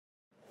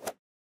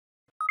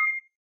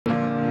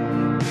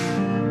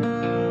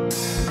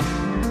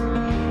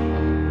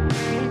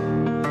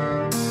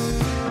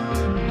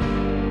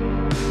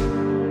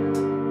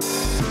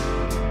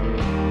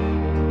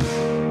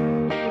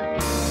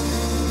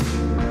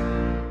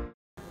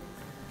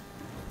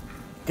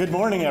Good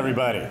morning,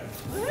 everybody.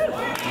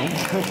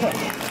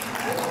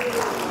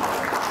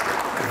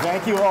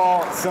 Thank you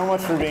all so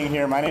much for being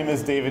here. My name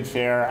is David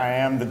Scher. I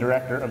am the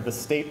director of the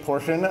state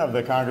portion of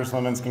the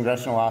Congresswoman's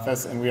Congressional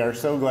Office, and we are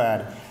so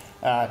glad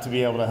to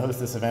be able to host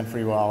this event for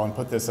you all and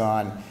put this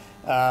on.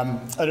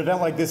 An event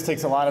like this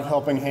takes a lot of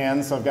helping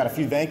hands, so I've got a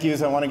few thank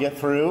yous I want to get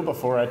through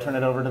before I turn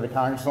it over to the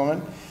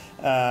Congresswoman.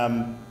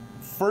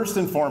 First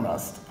and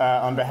foremost,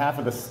 on behalf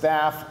of the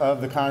staff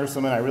of the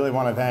Congresswoman, I really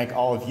want to thank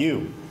all of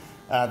you,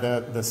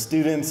 the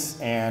students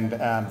and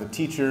the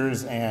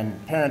teachers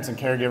and parents and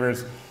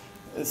caregivers.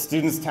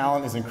 Students'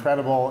 talent is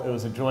incredible. It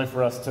was a joy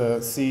for us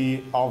to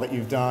see all that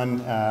you've done.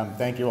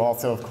 Thank you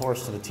also, of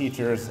course, to the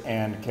teachers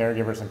and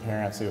caregivers and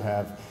parents who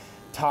have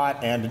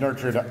taught and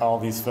nurtured all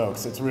these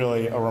folks. It's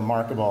really a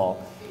remarkable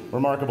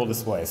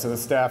display. So the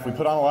staff, we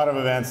put on a lot of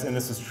events, and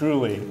this is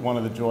truly one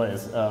of the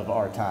joys of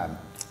our time.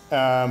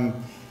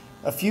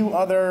 A few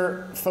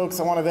other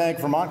folks I want to thank: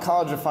 Vermont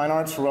College of Fine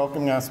Arts for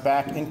welcoming us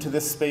back into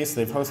this space.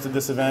 They've hosted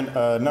this event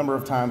a number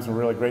of times. We're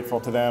really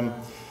grateful to them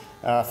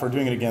for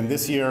doing it again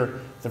this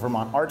year. The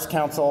Vermont Arts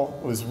Council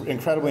was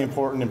incredibly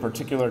important, in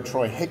particular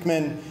Troy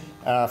Hickman,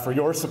 for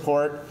your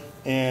support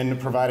in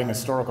providing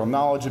historical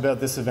knowledge about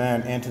this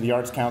event, and to the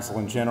Arts Council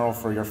in general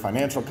for your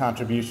financial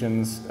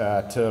contributions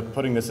to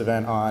putting this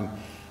event on,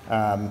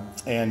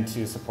 and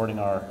to supporting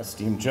our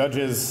esteemed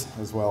judges,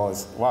 as well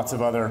as lots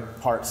of other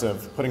parts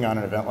of putting on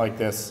an event like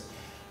this.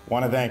 I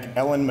want to thank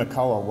Ellen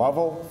McCullough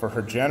Lovell for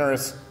her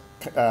generous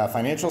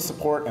financial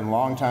support and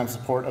longtime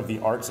support of the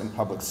arts and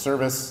public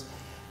service.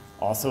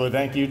 Also a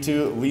thank you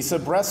to Lisa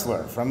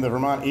Bressler from the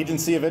Vermont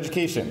Agency of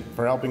Education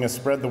for helping us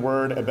spread the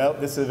word about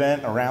this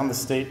event around the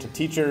state to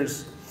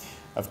teachers.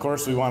 Of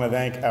course, we want to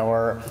thank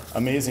our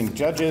amazing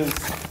judges,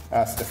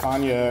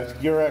 Stefania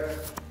Urek,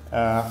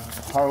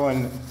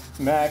 Harlan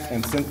Mack,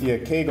 and Cynthia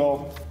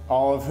Cagle,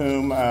 all of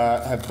whom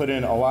have put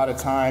in a lot of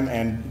time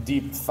and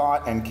deep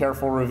thought and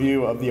careful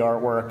review of the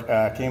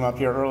artwork. Came up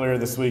here earlier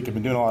this week, have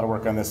been doing a lot of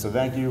work on this, so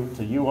thank you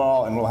to you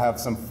all, and we'll have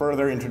some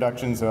further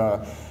introductions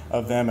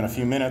of them in a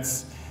few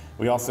minutes.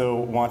 We also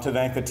want to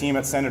thank the team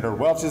at Senator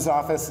Welch's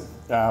office.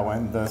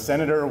 When the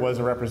senator was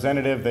a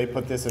representative, they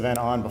put this event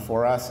on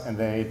before us, and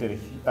they did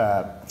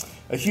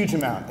a huge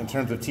amount in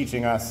terms of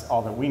teaching us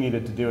all that we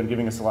needed to do and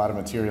giving us a lot of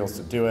materials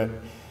to do it.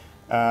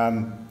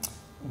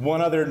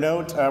 One other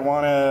note I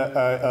want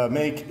to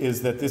make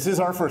is that this is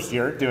our first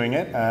year doing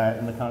it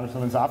in the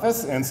Congresswoman's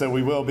office, and so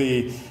we will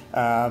be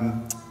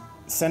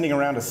sending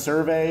around a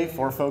survey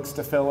for folks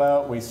to fill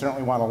out. We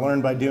certainly want to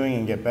learn by doing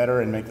and get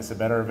better and make this a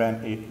better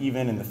event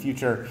even in the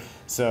future.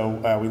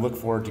 So we look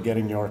forward to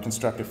getting your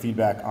constructive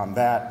feedback on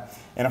that.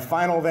 And a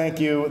final thank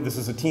you. This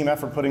is a team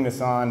effort putting this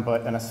on,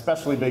 but an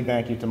especially big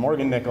thank you to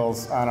Morgan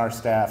Nichols on our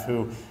staff,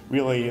 who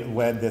really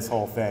led this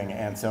whole thing.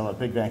 And so a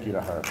big thank you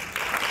to her.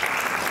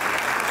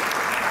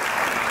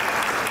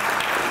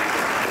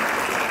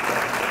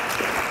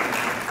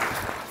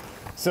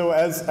 So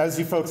as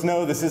you folks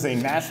know, this is a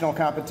national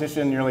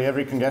competition. Nearly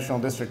every congressional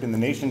district in the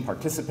nation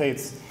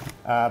participates,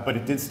 but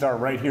it did start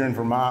right here in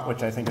Vermont,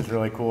 which I think is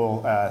really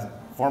cool.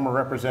 Former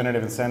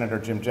Representative and Senator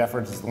Jim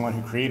Jeffords is the one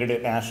who created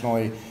it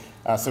nationally.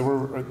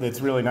 So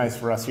it's really nice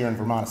for us here in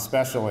Vermont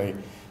especially.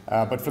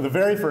 But for the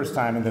very first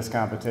time in this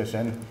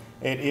competition,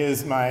 it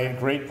is my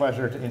great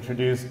pleasure to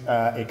introduce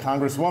a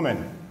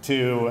Congresswoman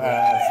to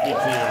speak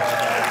to you.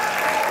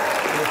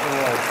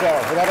 So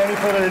without any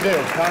further ado,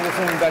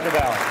 Congresswoman Becca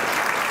Balint.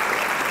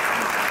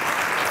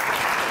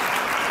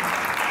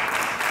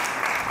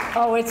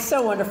 Oh, it's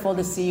so wonderful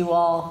to see you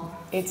all.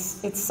 It's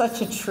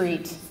such a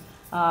treat,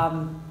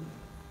 not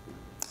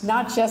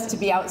just to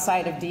be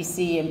outside of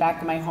DC and back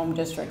in my home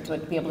district,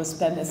 but to be able to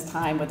spend this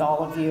time with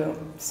all of you.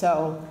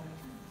 So,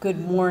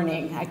 good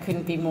morning. I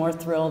couldn't be more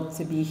thrilled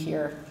to be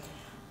here.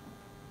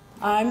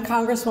 I'm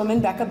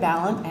Congresswoman Becca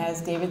Balint,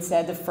 as David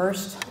said, the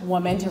first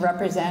woman to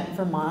represent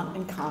Vermont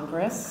in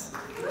Congress.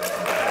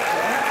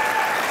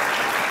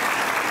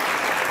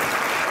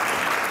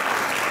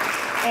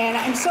 And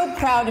I'm so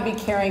proud to be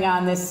carrying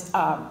on this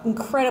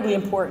incredibly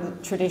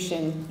important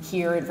tradition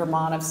here in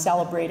Vermont of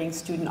celebrating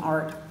student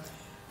art.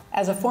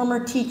 As a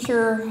former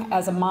teacher,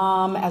 as a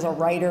mom, as a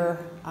writer,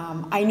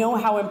 I know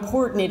how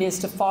important it is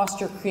to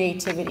foster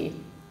creativity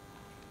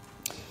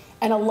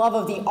and a love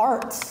of the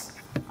arts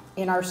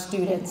in our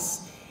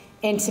students,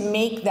 and to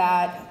make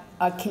that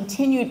a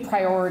continued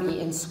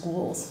priority in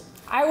schools.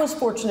 I was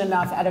fortunate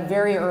enough at a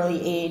very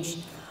early age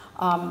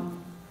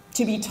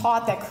to be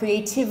taught that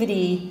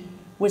creativity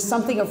was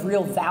something of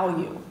real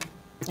value.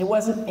 It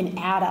wasn't an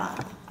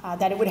add-on,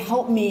 that it would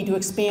help me to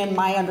expand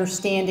my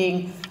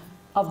understanding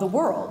of the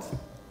world.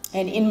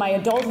 And in my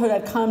adulthood,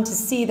 I've come to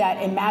see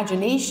that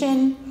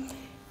imagination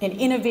and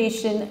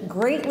innovation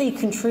greatly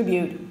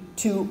contribute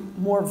to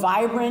more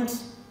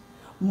vibrant,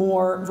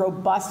 more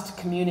robust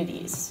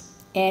communities.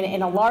 And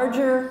in a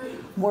larger,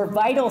 more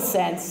vital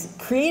sense,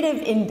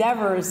 creative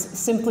endeavors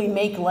simply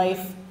make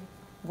life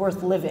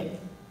worth living.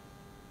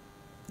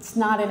 It's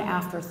not an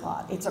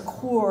afterthought. It's a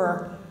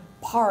core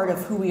part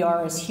of who we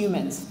are as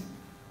humans.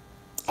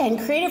 And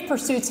creative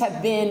pursuits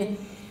have been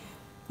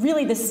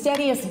really the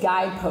steadiest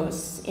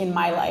guideposts in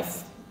my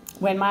life.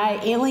 When my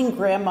ailing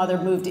grandmother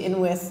moved in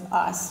with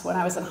us when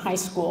I was in high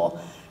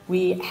school,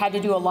 we had to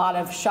do a lot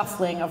of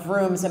shuffling of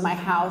rooms in my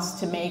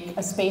house to make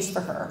a space for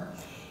her.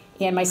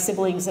 And my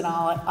siblings and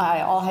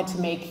I all had to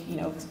make,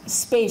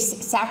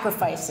 space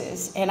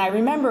sacrifices. And I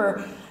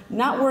remember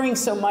not worrying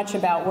so much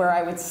about where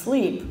I would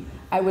sleep.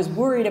 I was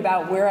worried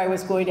about where I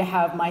was going to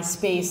have my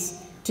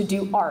space to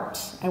do art.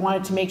 I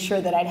wanted to make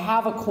sure that I'd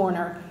have a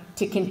corner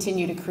to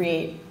continue to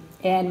create.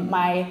 And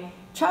my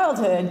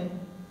childhood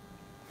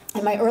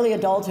and my early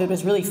adulthood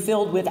was really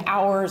filled with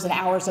hours and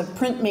hours of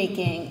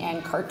printmaking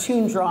and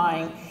cartoon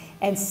drawing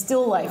and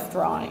still life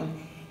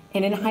drawing.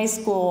 And in high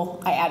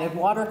school, I added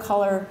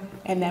watercolor,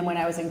 and then when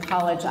I was in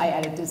college, I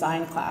added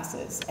design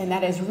classes. And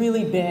that has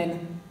really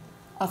been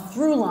a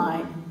through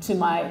line to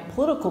my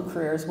political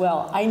career as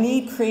well. I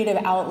need creative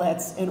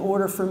outlets in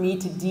order for me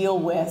to deal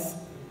with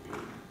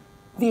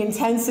the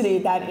intensity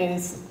that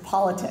is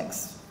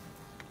politics.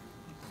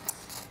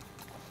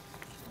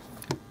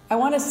 I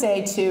want to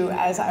say, too,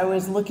 as I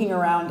was looking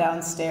around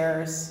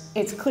downstairs,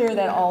 it's clear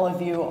that all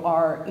of you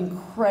are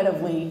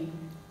incredibly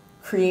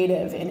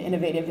creative and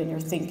innovative in your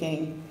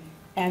thinking.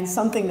 And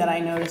something that I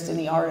noticed in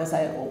the art as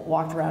I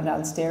walked around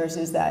downstairs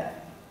is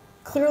that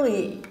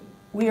clearly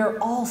we are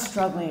all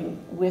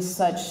struggling with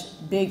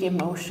such big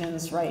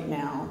emotions right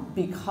now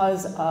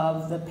because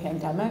of the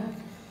pandemic,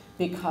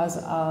 because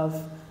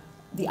of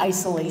the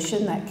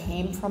isolation that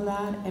came from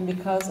that, and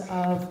because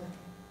of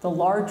the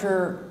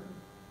larger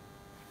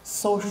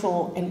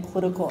social and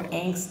political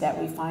angst that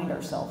we find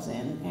ourselves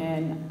in.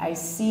 And I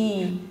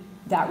see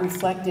that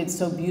reflected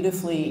so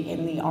beautifully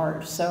in the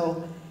art.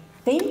 So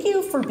thank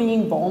you for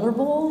being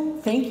vulnerable.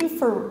 Thank you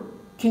for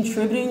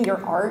contributing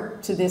your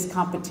art to this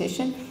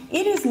competition.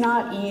 It is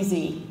not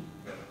easy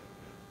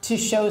to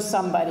show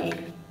somebody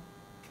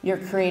your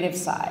creative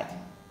side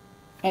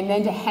and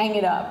then to hang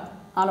it up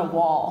on a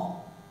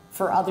wall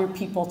for other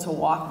people to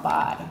walk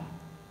by.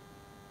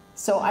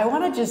 So I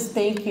want to just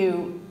thank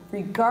you,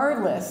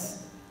 regardless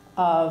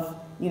of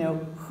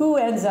who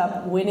ends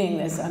up winning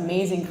this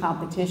amazing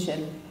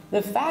competition.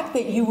 The fact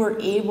that you were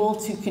able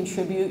to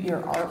contribute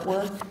your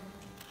artwork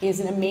is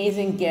an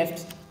amazing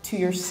gift to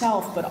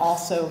yourself, but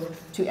also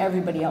to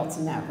everybody else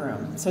in that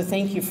room. So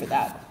thank you for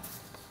that.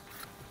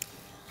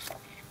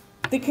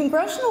 The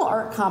Congressional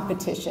Art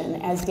Competition,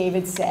 as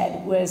David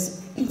said,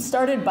 was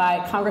started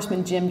by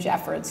Congressman Jim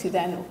Jeffords, who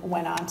then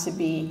went on to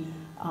be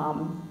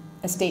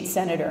a state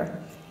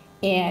senator.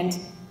 And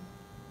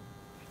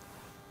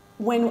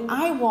when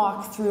I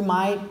walk through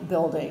my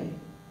building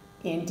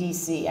in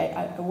DC,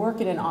 I work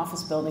in an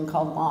office building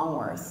called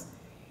Longworth,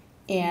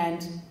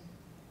 and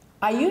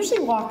I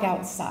usually walk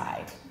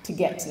outside to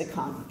get to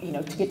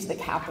the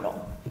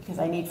Capitol because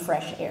I need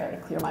fresh air to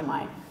clear my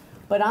mind.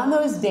 But on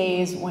those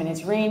days when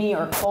it's rainy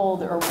or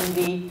cold or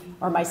windy,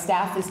 or my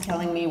staff is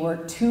telling me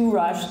we're too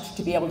rushed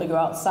to be able to go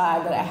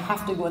outside, that I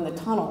have to go in the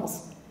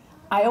tunnels,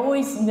 I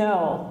always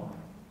know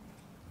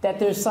that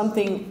there's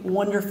something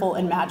wonderful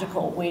and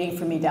magical waiting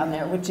for me down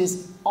there, which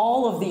is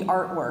all of the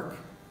artwork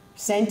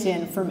sent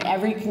in from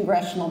every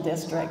congressional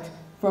district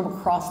from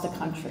across the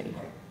country.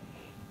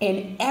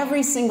 And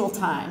every single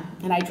time,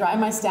 and I drive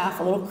my staff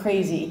a little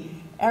crazy,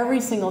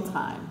 every single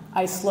time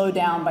I slow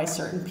down by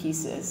certain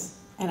pieces.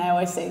 And I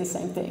always say the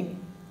same thing.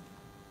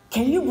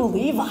 Can you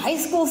believe a high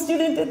school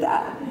student did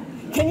that?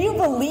 Can you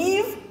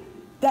believe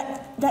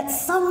that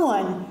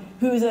someone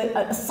who's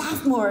a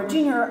sophomore,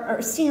 junior,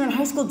 or senior in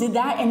high school did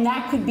that, and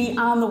that could be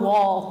on the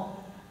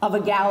wall of a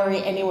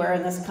gallery anywhere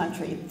in this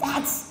country?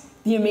 That's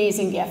the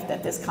amazing gift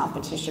that this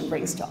competition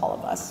brings to all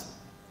of us.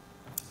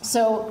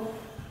 So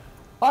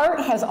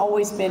art has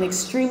always been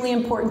extremely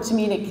important to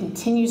me, and it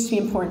continues to be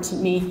important to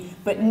me,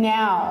 but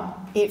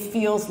now it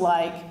feels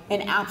like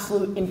an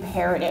absolute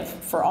imperative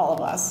for all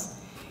of us.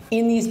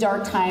 In these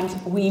dark times,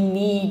 we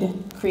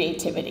need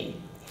creativity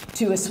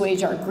to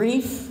assuage our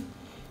grief,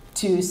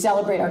 to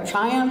celebrate our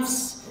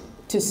triumphs,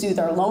 to soothe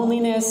our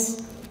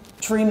loneliness,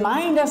 to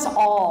remind us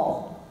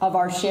all of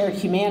our shared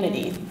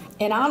humanity,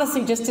 and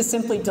honestly, just to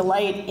simply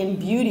delight in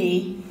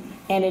beauty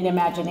and in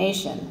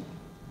imagination.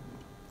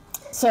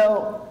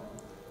 So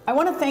I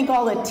want to thank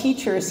all the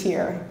teachers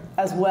here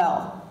as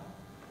well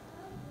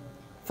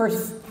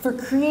for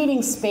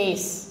creating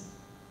space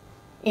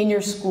in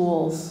your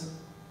schools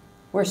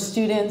where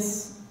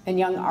students and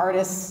young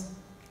artists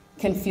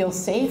can feel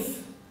safe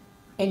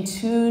and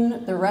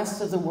tune the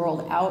rest of the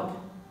world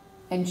out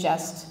and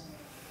just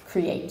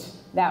create.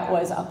 That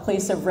was a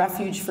place of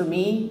refuge for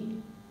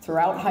me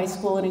throughout high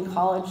school and in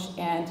college,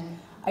 and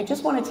I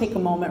just want to take a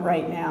moment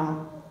right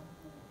now.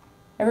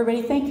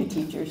 Everybody, thank you,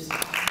 teachers.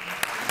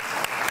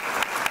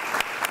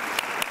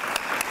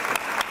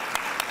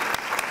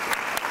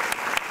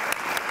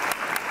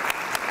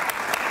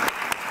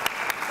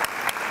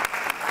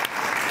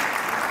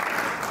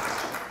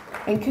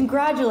 And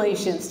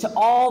congratulations to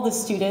all the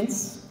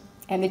students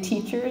and the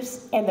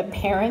teachers and the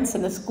parents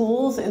and the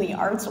schools and the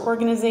arts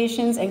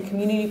organizations and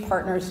community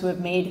partners who have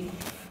made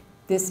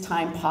this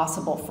time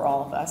possible for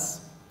all of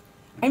us.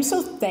 I'm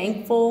so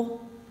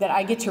thankful that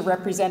I get to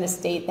represent a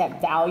state that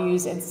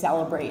values and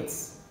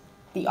celebrates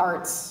the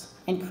arts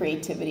and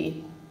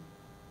creativity.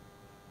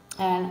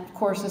 And of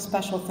course, a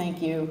special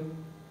thank you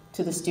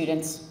to the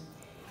students.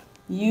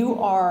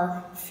 You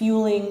are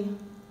fueling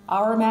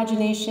our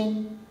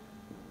imagination,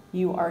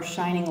 you are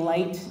shining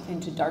light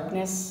into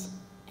darkness,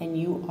 and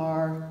you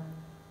are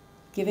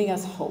giving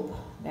us hope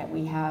that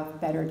we have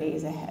better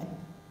days ahead.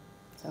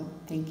 So,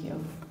 thank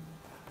you.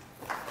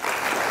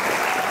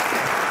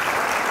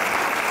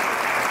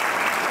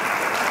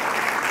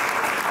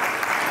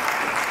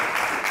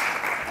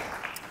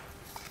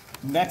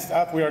 Next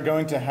up, we are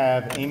going to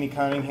have Amy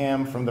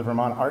Cunningham from the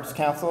Vermont Arts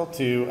Council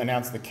to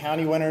announce the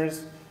county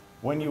winners.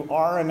 When you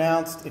are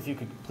announced, if you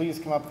could please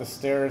come up the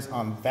stairs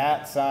on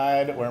that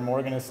side where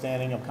Morgan is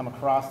standing. You'll come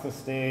across the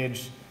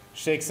stage,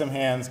 shake some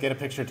hands, get a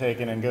picture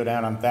taken, and go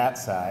down on that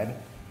side.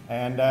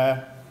 And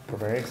we're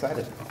very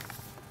excited.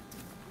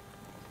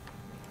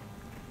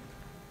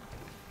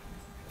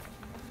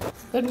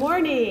 Good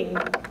morning.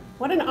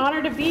 What an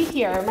honor to be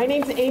here. My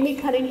name's Amy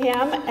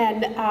Cunningham,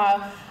 and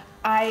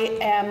I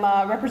am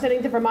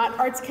representing the Vermont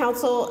Arts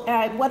Council.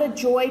 What a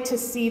joy to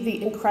see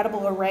the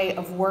incredible array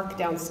of work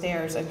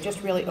downstairs. I'm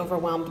just really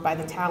overwhelmed by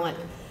the talent.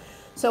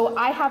 So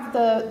I have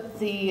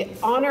the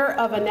honor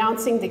of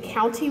announcing the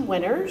county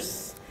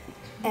winners,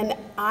 and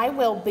I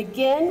will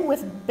begin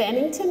with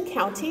Bennington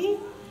County,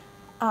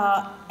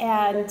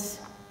 and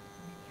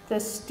the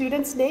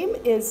student's name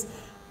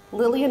is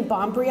Lillian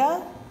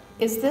Bombria.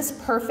 Is This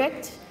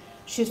Perfect?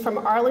 She's from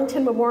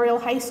Arlington Memorial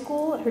High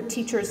School. Her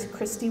teacher is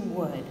Christy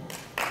Wood.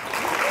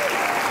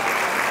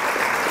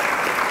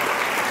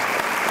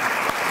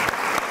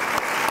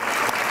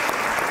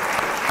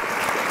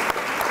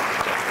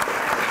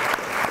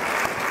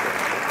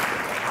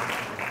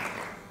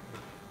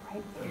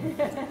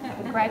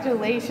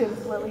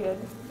 Congratulations, Lillian.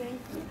 Thank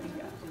you.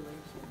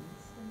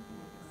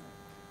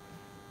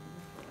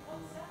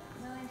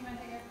 Lillian, do you want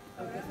to take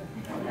a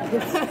photo?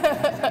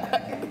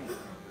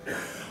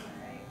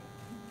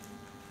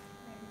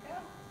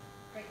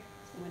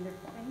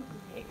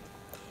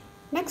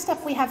 Next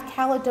up, we have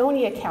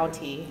Caledonia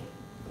County.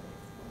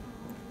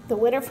 The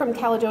winner from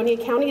Caledonia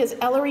County is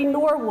Ellery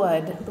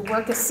Norwood. The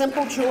work is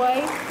Simple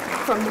Joy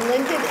from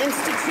Linden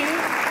Institute.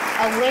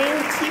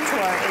 Elaine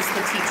Titor is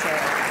the teacher.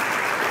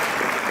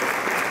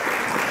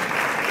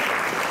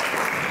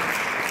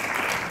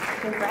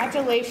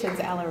 Congratulations,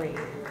 Ellery.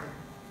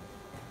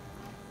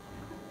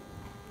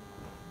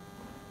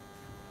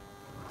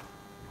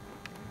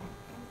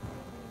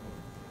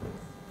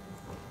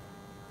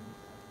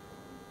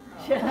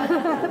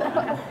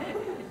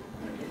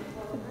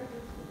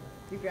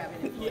 You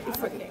grabbing it? Yes.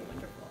 Okay,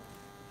 wonderful.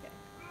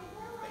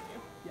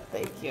 Yeah,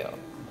 thank you.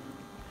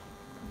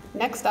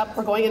 Next up,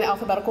 we're going in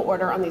alphabetical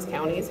order on these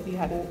counties, if you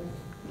hadn't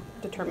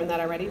determined that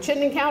already.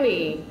 Chittenden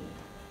County,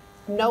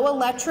 Noah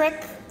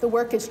Electric. The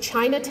work is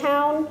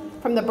Chinatown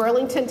from the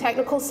Burlington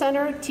Technical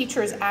Center.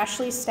 Teacher is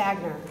Ashley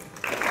Stagner.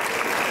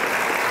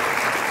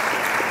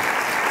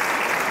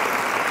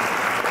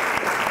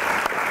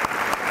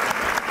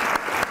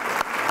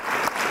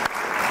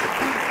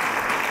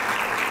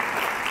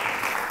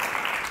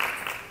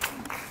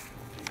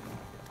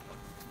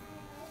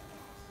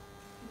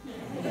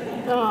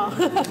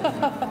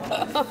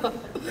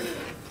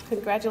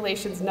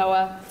 Congratulations,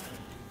 Noah.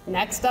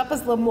 Next up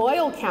is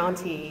Lamoille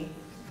County.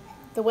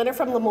 The winner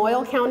from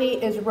Lamoille County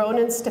is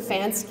Ronan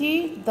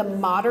Stefanski. The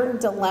Modern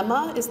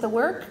Dilemma is the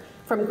work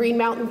from Green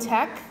Mountain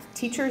Tech.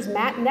 Teacher is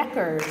Matt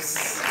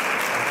Neckers.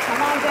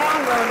 Come on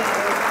down,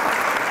 Ronan.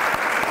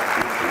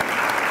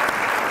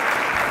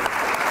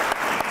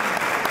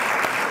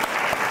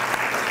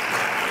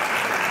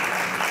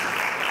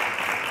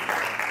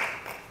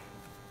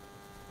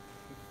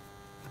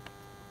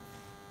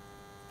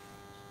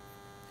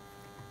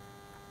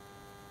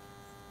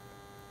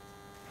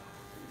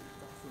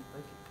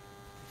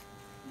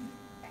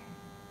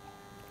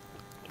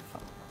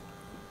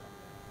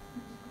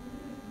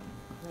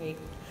 Great.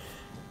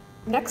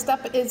 Next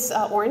up is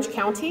Orange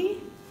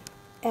County,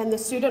 and the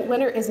student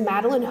winner is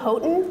Madeline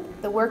Houghton.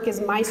 The work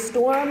is My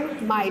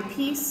Storm, My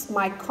Peace,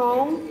 My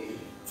Calm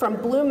from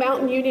Blue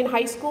Mountain Union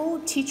High School.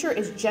 Teacher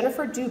is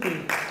Jennifer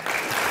Doobie.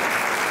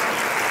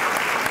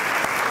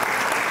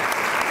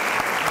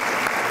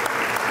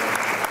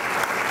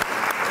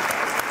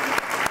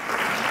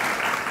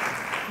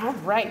 All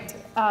right,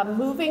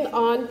 moving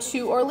on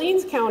to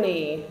Orleans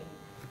County.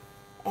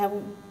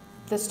 And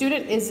the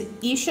student is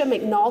Isha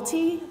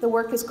McNulty. The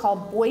work is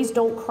called Boys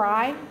Don't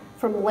Cry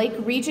from Lake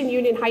Region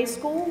Union High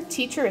School.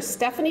 Teacher is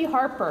Stephanie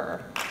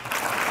Harper.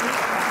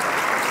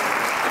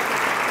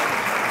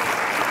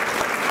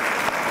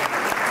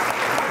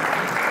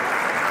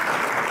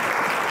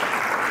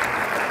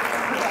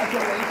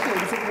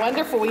 Congratulations,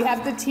 wonderful. We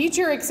have the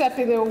teacher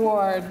accepting the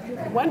award.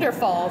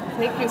 Wonderful,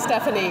 thank you,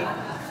 Stephanie.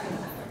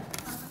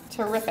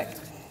 Terrific.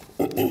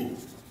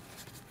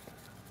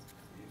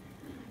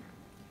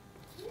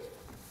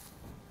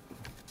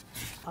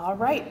 All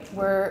right,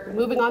 we're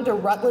moving on to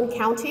Rutland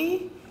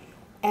County,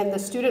 and the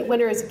student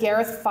winner is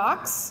Gareth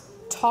Fox,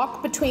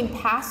 Talk Between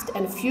Past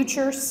and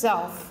Future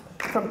Self.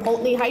 From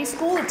Poultney High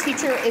School, the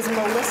teacher is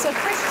Melissa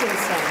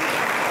Christensen.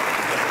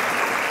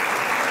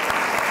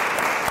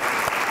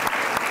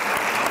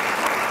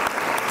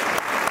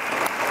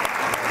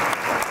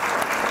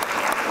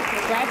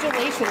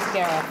 Congratulations,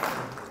 Gareth.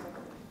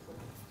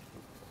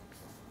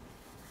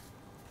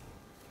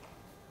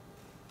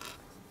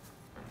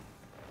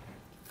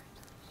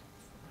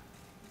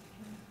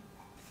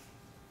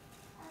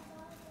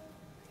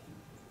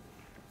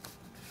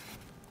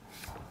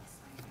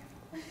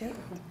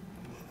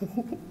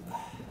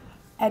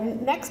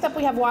 And next up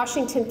we have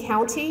Washington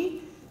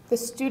County. The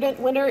student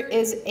winner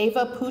is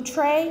Ava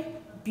Poutre.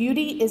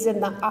 Beauty is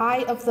in the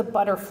eye of the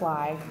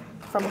butterfly.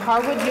 From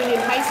Harwood Union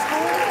High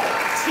School,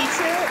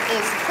 teacher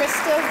is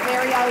Krista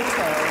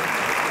Varialto.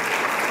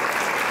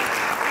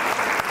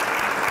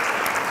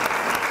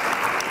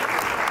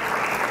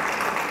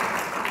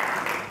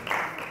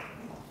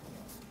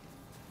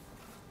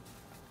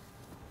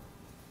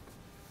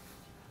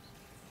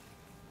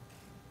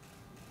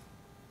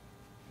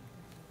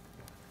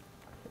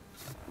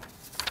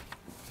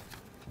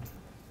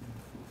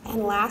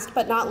 And last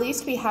but not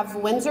least, we have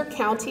Windsor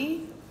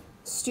County.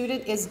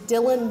 Student is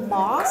Dylan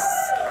Moss.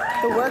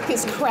 The work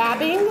is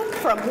Crabbing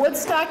from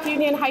Woodstock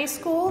Union High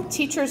School.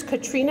 Teacher is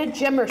Katrina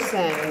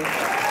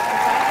Jimerson.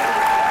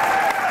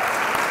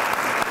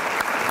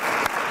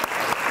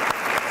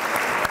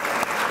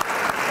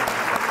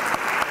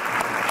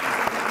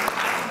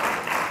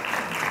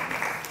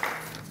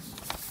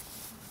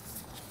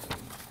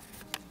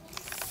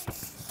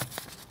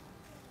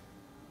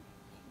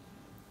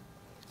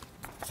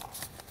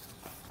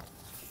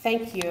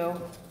 Thank you.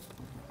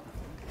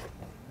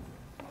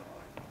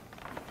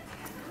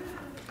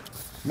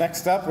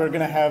 Next up, we're going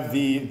to have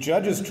the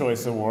Judges'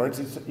 Choice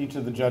Awards. Each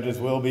of the judges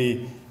will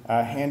be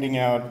handing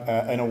out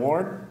an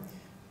award.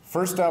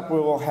 First up, we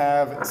will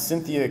have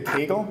Cynthia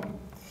Cagle.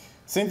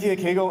 Cynthia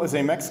Cagle is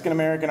a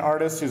Mexican-American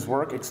artist whose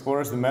work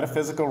explores the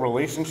metaphysical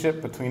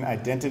relationship between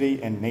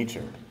identity and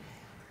nature.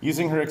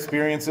 Using her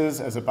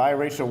experiences as a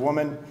biracial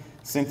woman,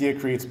 Cynthia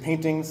creates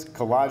paintings,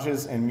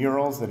 collages, and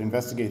murals that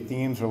investigate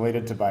themes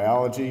related to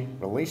biology,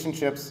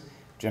 relationships,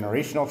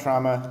 generational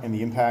trauma, and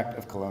the impact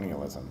of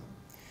colonialism.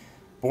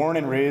 Born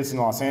and raised in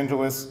Los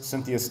Angeles,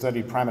 Cynthia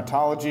studied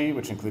primatology,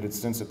 which included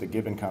stints at the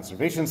Gibbon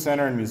Conservation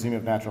Center and Museum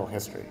of Natural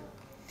History.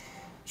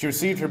 She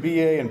received her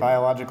BA in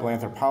biological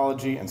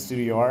anthropology and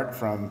studio art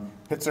from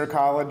Pitzer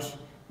College,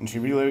 and she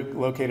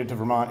relocated to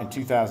Vermont in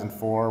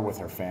 2004 with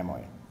her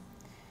family.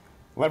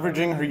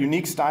 Leveraging her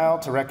unique style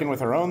to reckon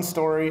with her own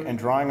story and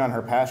drawing on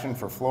her passion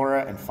for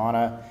flora and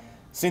fauna,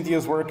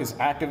 Cynthia's work is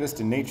activist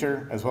in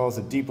nature, as well as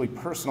a deeply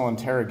personal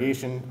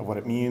interrogation of what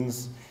it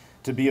means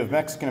to be of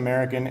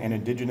Mexican-American and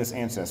indigenous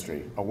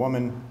ancestry, a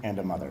woman and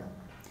a mother.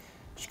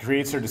 She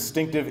creates her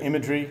distinctive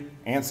imagery,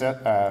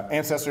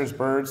 ancestors,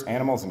 birds,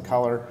 animals, and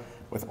color,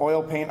 with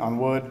oil paint on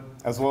wood,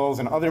 as well as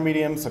in other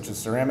mediums such as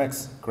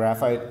ceramics,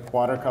 graphite,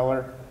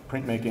 watercolor,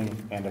 printmaking,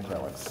 and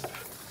acrylics.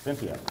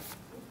 Cynthia.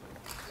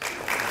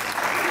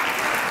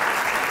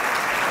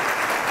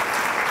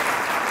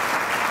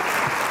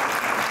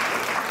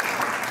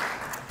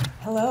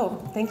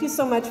 Hello, thank you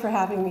so much for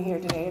having me here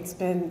today. It's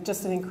been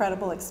just an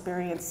incredible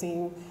experience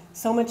seeing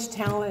so much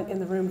talent in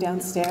the room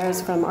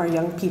downstairs from our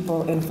young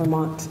people in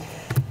Vermont.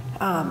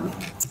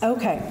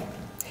 Okay,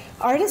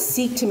 artists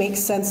seek to make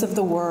sense of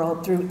the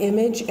world through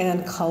image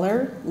and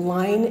color,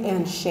 line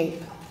and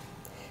shape.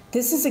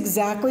 This is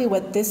exactly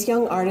what this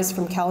young artist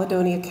from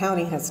Caledonia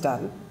County has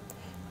done.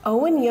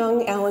 Owen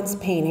Young Allen's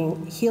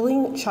painting,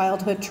 Healing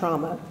Childhood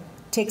Trauma,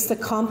 takes the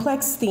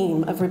complex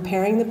theme of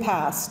repairing the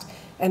past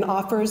and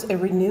offers a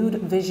renewed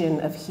vision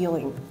of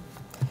healing.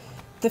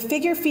 The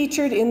figure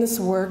featured in this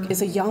work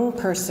is a young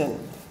person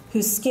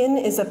whose skin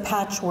is a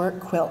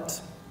patchwork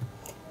quilt.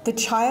 The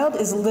child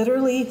is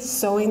literally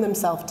sewing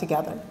themselves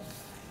together,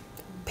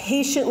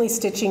 patiently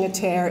stitching a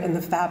tear in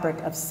the fabric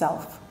of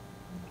self.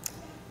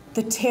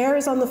 The tear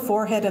is on the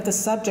forehead of the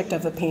subject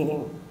of the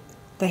painting,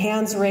 the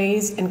hands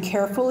raised and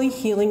carefully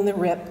healing the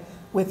rip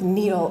with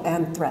needle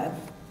and thread.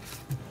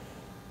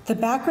 The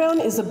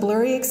background is a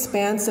blurry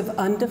expanse of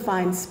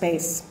undefined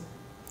space,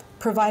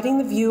 providing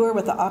the viewer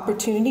with the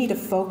opportunity to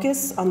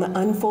focus on the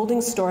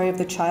unfolding story of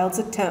the child's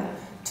attempt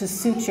to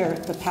suture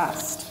the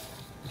past.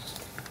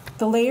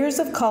 The layers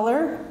of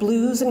color,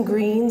 blues and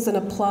greens and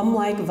a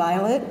plum-like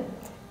violet,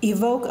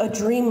 evoke a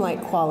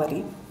dreamlike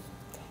quality,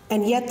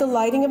 and yet the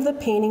lighting of the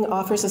painting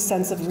offers a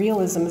sense of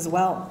realism as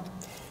well.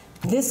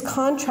 This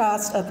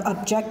contrast of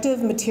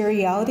objective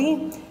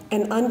materiality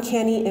and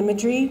uncanny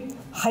imagery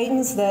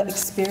heightens the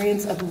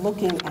experience of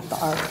looking at the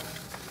art.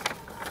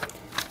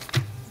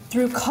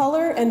 Through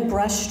color and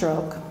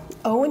brushstroke,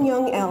 Owen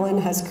Young Allen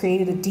has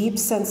created a deep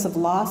sense of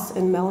loss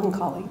and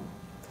melancholy,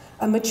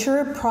 a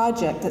mature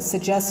project that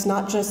suggests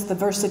not just the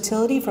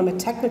versatility from a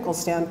technical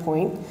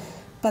standpoint,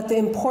 but the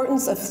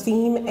importance of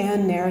theme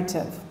and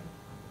narrative.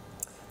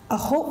 A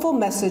hopeful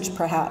message,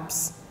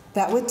 perhaps,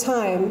 that with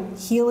time,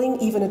 healing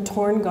even a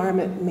torn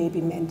garment may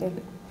be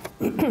mended.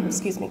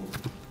 Excuse me.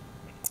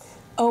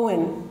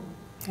 Owen,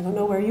 I don't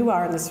know where you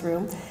are in this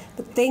room,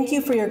 Thank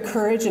you for your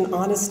courage and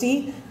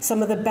honesty.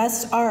 Some of the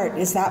best art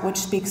is that which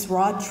speaks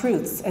raw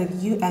truths,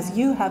 as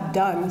you have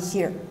done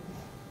here.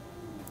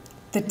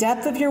 The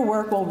depth of your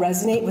work will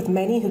resonate with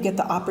many who get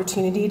the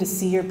opportunity to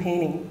see your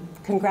painting.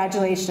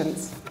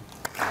 Congratulations.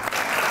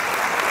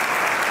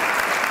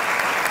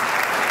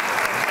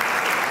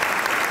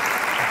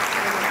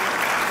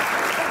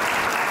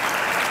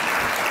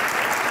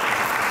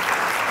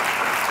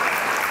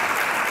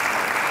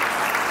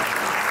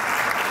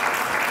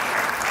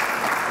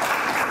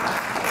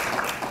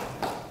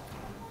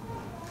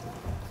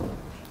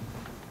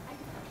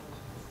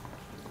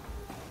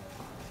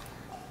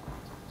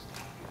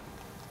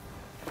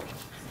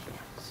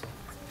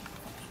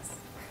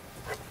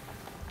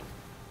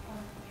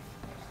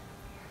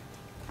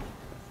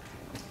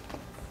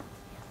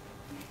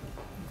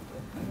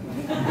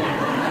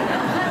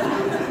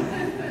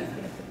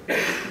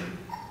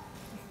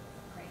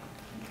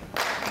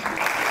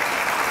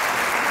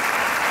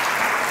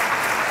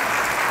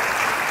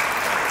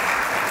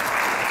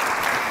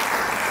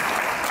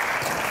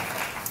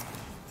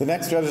 The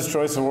next Judge's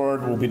Choice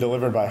Award will be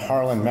delivered by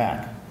Harlan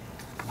Mack.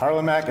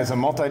 Harlan Mack is a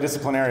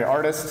multidisciplinary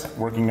artist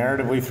working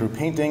narratively through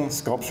painting,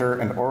 sculpture,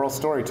 and oral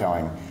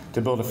storytelling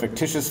to build a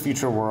fictitious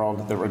future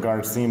world that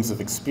regards themes of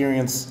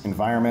experience,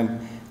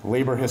 environment,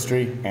 labor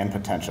history, and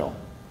potential.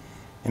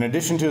 In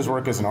addition to his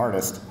work as an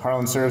artist,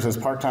 Harlan serves as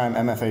part-time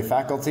MFA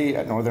faculty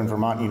at Northern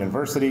Vermont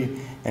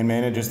University and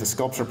manages the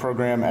sculpture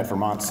program at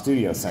Vermont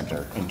Studio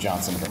Center in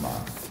Johnson,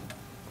 Vermont.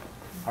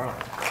 Harlan.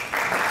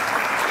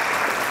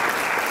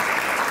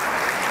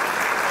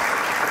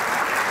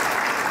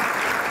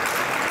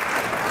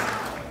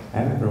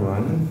 Hi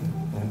everyone,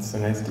 it's so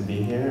nice to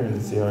be here and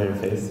see all your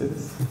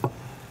faces.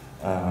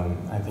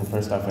 I think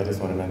first off I just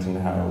want to mention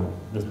how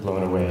just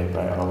blown away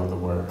by all of the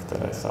work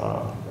that I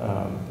saw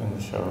in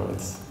the show.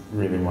 It's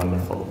really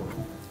wonderful.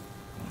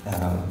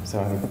 So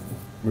I'm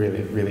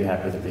really, really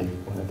happy to be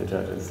one of the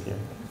judges here.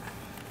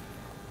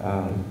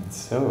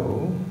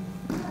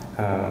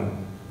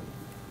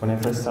 When I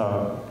first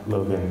saw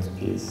Logan's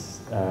piece,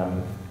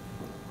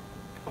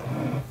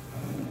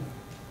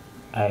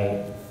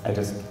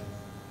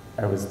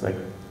 I was like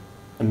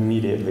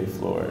immediately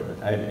floored.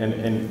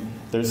 And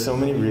there's so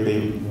many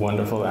really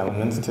wonderful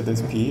elements to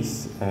this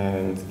piece,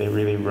 and they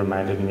really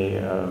reminded me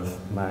of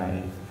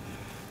my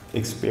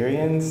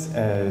experience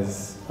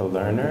as a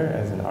learner,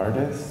 as an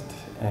artist,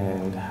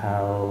 and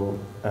how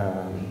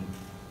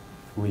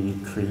we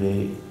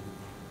create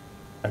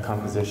a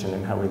composition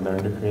and how we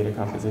learn to create a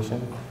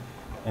composition.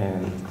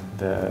 And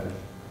the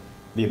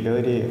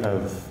ability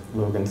of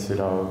Logan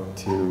Soudal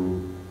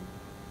to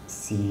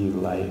see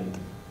light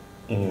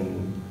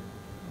in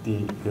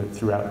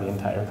throughout the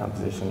entire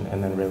composition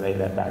and then relay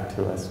that back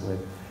to us with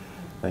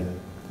like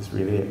this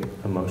really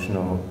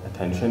emotional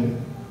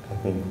attention, I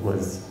think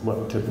was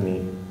what took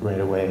me right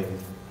away.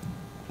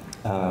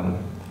 I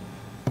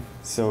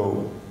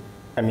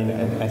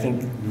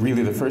think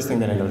really the first thing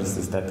that I noticed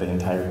is that the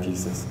entire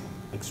piece is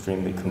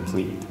extremely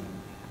complete.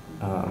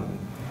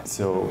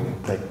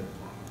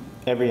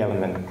 Every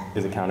element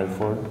is accounted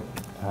for,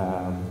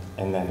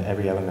 and then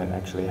every element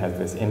actually has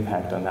this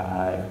impact on the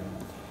eye.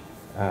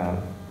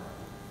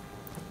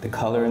 The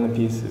color in the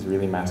piece is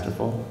really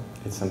masterful.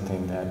 It's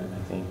something that I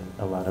think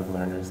a lot of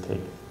learners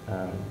take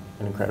an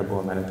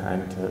incredible amount of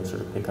time to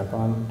sort of pick up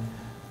on.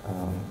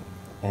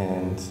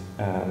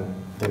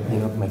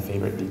 My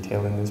favorite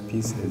detail in this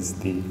piece is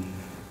the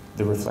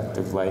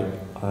reflective light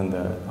on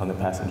the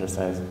passenger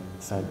side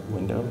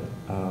window.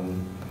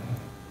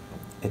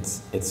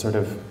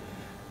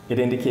 It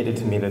indicated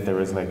to me that there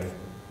was like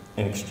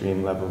an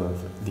extreme level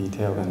of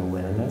detail and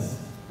awareness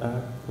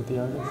with the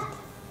artist.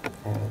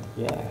 And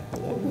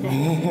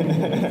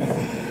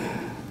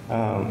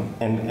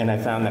I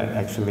found that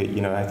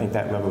actually, I think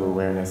that level of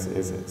awareness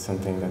is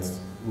something that's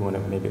one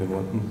of maybe the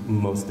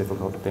most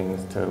difficult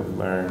things to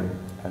learn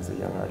as a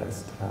young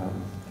artist,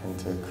 and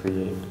to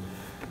create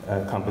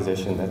a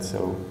composition that's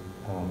so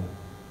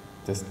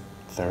just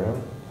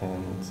thorough,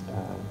 and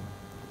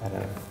I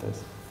don't know,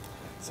 there's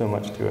so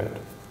much to it.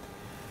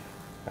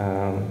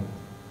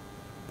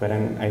 But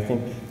I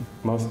think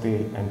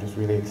mostly I'm just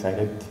really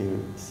excited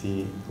to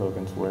see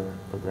Logan's work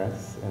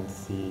progress and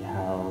see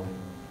how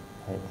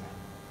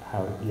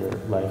your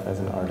life as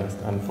an artist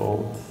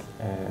unfolds.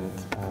 And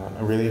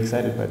I'm really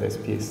excited by this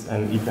piece.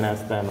 And you can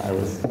ask them, I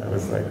was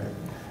like,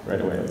 right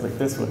away, I was like,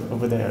 this one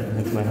over there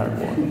makes my heart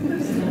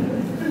warm. So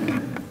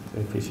I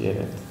appreciate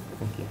it.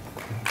 Thank you.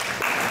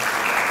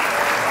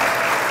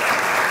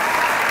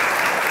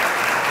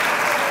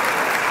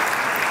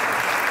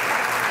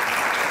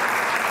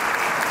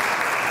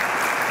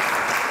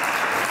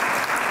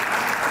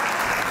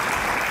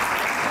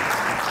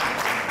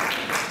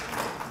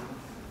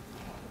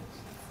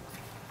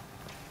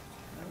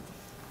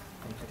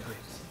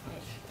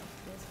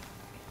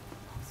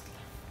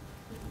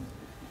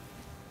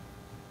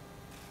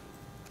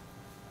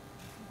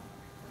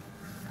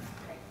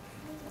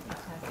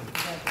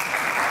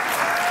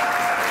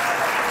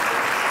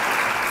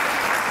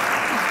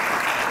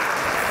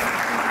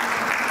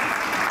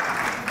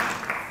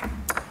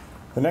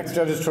 The next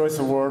Judge's Choice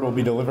Award will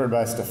be delivered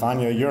by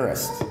Stefania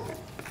Urist.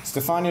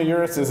 Stefania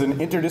Urist is an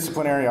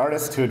interdisciplinary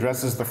artist who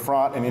addresses the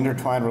fraught and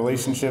intertwined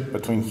relationship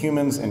between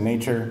humans and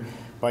nature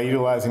by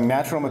utilizing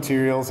natural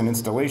materials in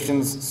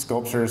installations,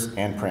 sculptures,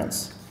 and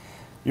prints.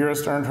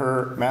 Urist earned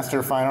her Master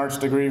of Fine Arts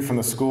degree from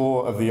the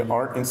School of the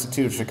Art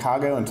Institute of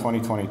Chicago in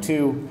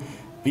 2022,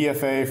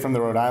 BFA from the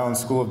Rhode Island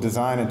School of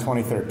Design in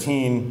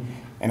 2013,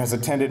 and has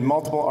attended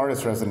multiple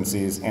artist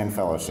residencies and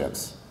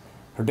fellowships.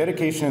 Her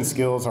dedication and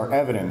skills are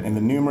evident in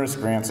the numerous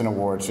grants and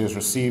awards she has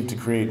received to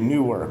create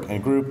new work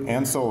in group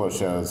and solo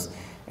shows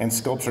and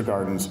sculpture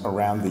gardens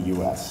around the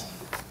U.S.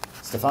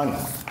 Stefania.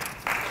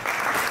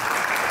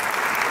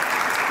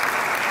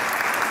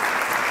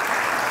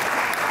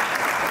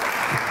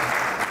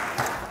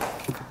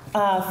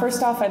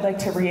 First off, I'd like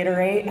to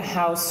reiterate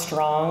how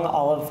strong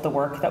all of the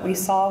work that we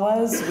saw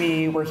was.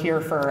 We were here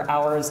for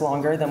hours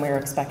longer than we were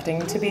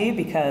expecting to be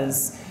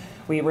because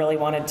we really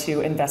wanted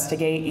to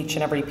investigate each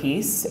and every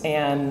piece.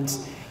 And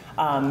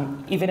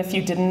even if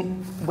you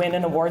didn't win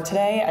an award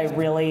today, I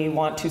really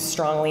want to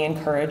strongly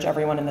encourage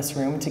everyone in this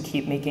room to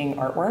keep making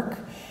artwork.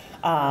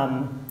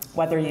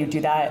 Whether you do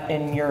that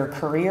in your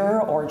career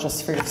or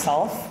just for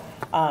yourself,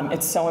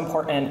 it's so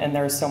important and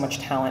there's so much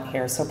talent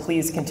here. So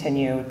please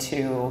continue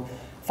to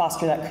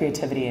foster that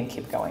creativity and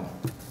keep going.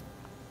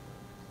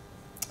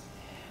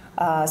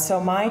 So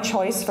my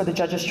choice for the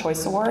Judge's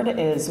Choice Award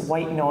is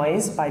White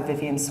Noise by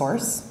Vivian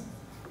Source.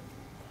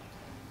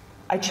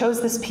 I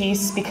chose this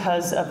piece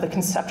because of the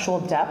conceptual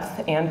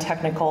depth and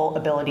technical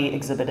ability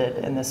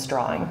exhibited in this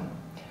drawing.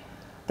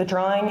 The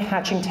drawing,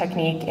 hatching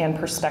technique, and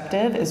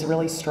perspective is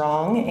really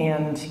strong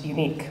and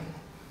unique.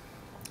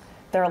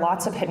 There are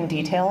lots of hidden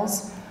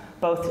details,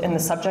 both in the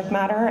subject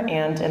matter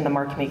and in the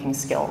mark-making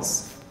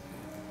skills.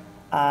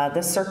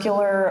 The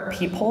circular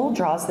peephole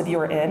draws the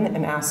viewer in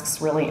and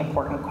asks really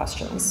important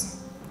questions.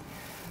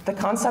 The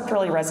concept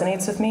really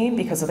resonates with me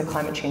because of the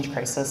climate change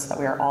crisis that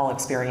we are all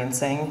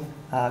experiencing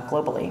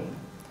globally.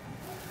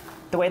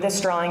 The way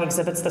this drawing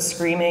exhibits the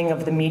screaming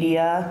of the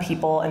media,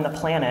 people, and the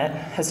planet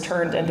has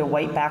turned into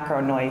white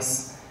background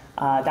noise.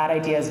 That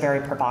idea is very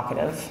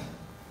provocative.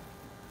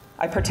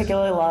 I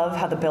particularly love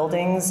how the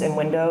buildings and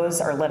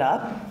windows are lit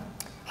up,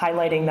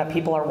 highlighting that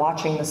people are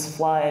watching this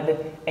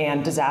flood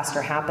and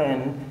disaster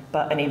happen,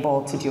 but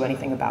unable to do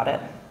anything about it.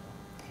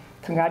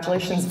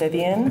 Congratulations,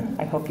 Vivian.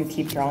 I hope you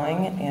keep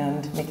drawing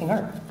and making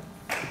art.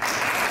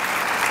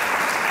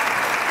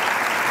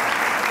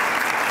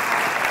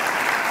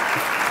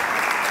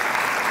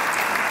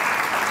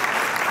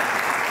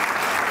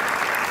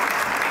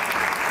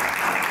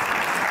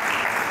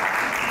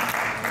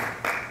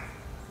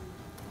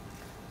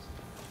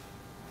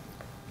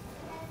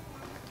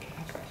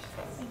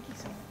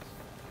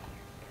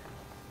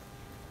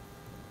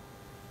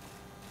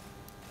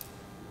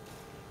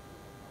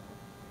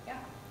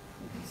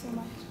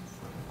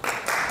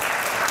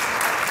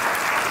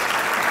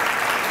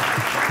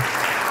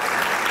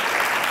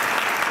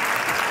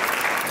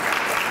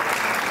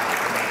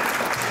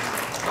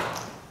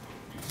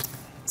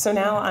 So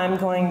now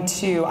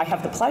I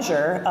have the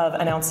pleasure of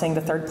announcing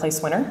the third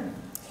place winner.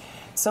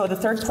 So the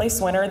third place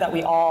winner that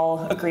we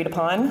all agreed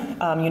upon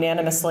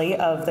unanimously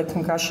of the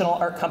Congressional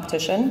Art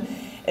Competition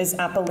is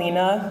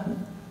Appolina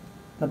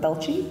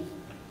Mabelchi.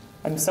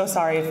 I'm so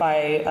sorry if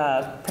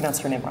I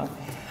pronounced her name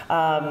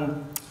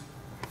wrong.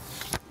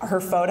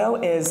 Her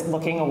photo is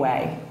Looking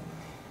Away.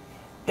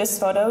 This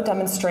photo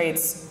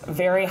demonstrates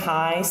very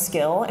high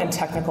skill and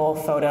technical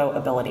photo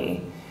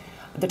ability.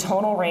 The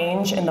tonal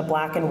range in the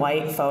black and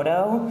white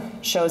photo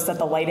shows that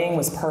the lighting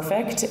was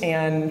perfect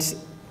and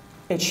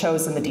it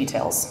shows in the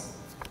details.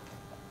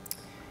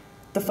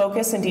 The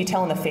focus and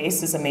detail in the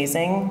face is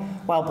amazing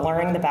while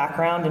blurring the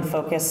background and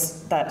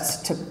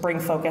to bring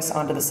focus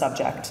onto the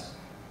subject.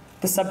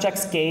 The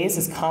subject's gaze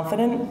is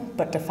confident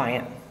but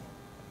defiant.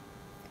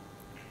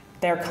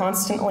 They are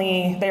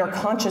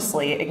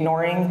consciously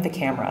ignoring the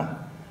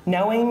camera,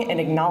 knowing and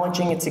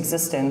acknowledging its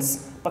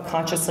existence, but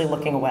consciously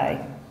looking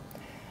away.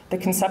 The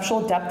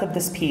conceptual depth of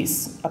this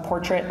piece, a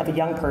portrait of a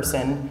young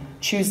person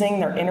choosing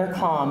their inner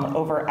calm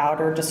over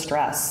outer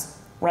distress,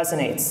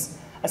 resonates,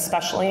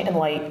 especially in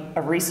light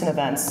of recent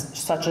events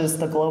such as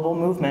the global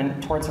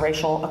movement towards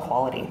racial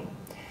equality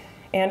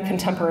and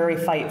contemporary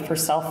fight for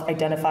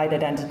self-identified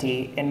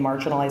identity in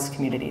marginalized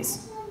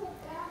communities.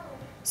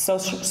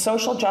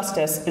 Social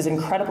justice is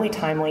incredibly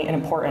timely and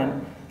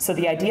important, so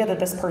the idea that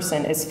this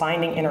person is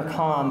finding inner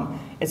calm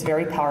is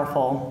very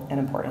powerful and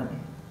important.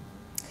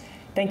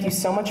 Thank you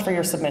so much for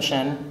your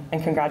submission,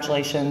 and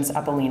congratulations,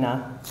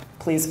 Appolina.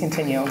 Please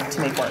continue to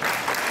make work.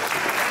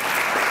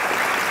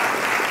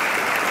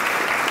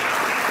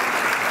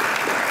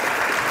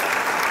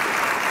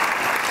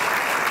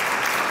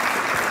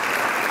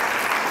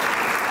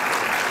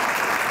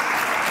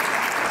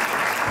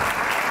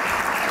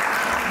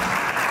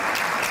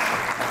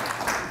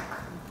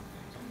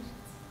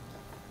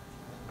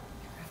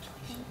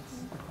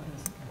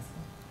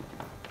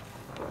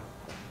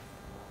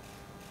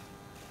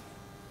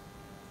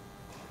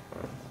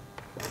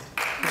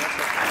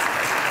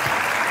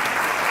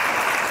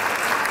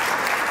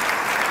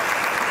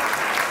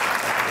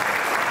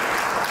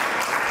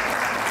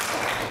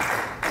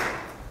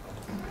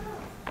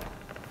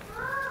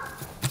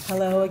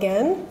 Hello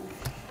again.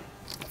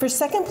 For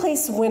second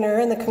place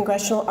winner in the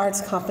Congressional Arts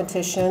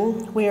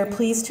Competition, we are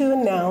pleased to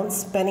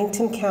announce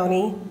Bennington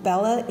County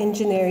Bella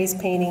Ingeniere's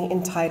painting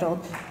entitled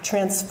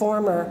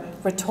Transformer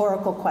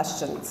Rhetorical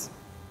Questions.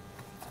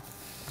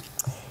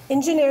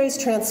 Ingeniere's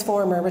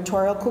Transformer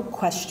Rhetorical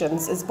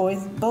Questions is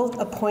both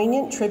a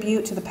poignant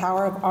tribute to the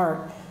power of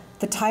art.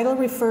 The title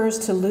refers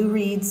to Lou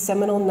Reed's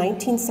seminal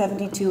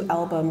 1972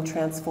 album,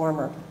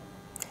 Transformer,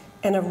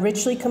 and a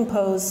richly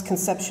composed,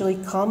 conceptually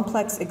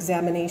complex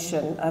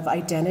examination of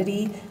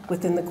identity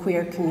within the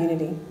queer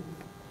community.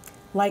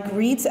 Like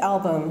Reed's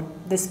album,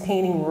 this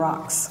painting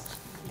rocks.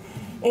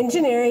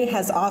 Ingeniere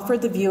has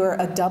offered the viewer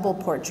a double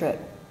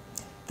portrait.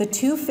 The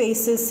two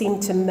faces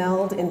seem to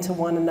meld into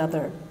one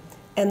another,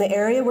 and the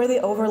area where they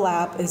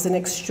overlap is an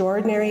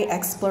extraordinary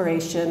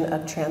exploration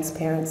of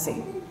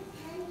transparency.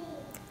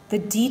 The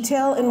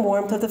detail and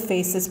warmth of the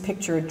faces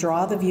pictured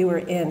draw the viewer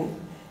in,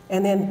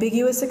 and the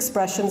ambiguous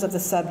expressions of the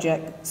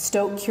subject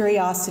stoke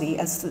curiosity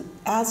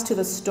as to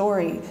the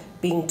story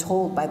being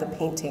told by the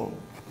painting.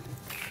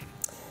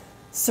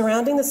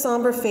 Surrounding the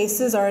somber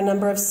faces are a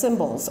number of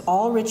symbols,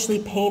 all richly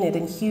painted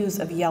in hues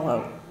of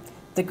yellow.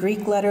 The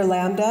Greek letter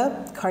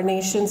lambda,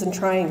 carnations, and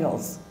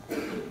triangles.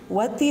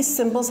 What these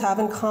symbols have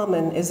in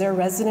common is their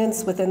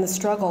resonance within the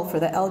struggle for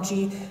the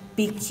LGBTQ+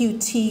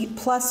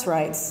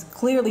 rights.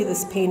 Clearly,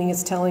 this painting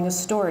is telling a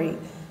story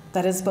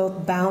that is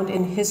both bound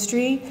in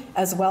history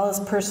as well as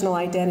personal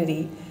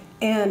identity,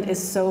 and is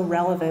so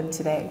relevant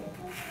today.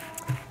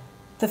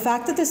 The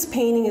fact that this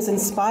painting is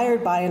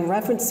inspired by and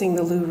referencing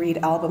the Lou Reed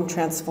album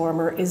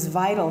Transformer is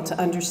vital to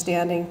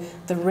understanding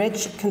the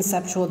rich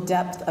conceptual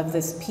depth of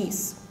this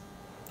piece.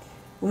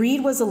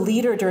 Reed was a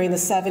leader during the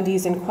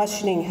 70s in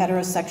questioning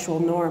heterosexual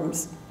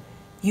norms,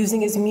 using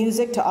his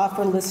music to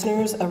offer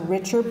listeners a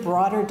richer,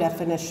 broader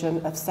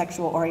definition of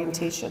sexual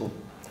orientation.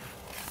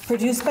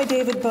 Produced by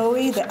David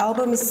Bowie, the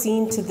album is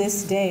seen to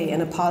this day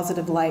in a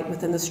positive light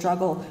within the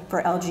struggle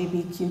for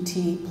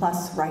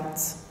LGBTQ+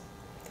 rights.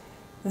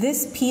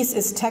 This piece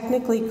is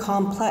technically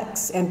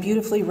complex and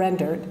beautifully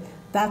rendered.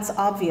 That's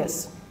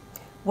obvious.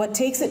 What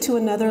takes it to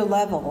another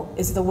level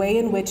is the way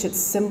in which its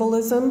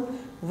symbolism,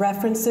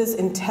 references,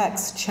 and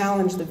text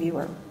challenge the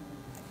viewer.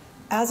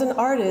 As an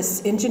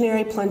artist,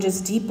 Ingeniere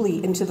plunges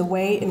deeply into the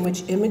way in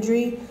which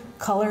imagery,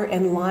 color,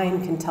 and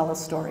line can tell a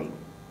story,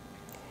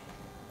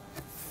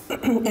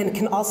 and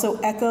can also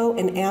echo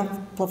and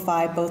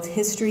amplify both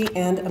history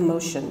and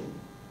emotion.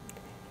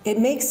 It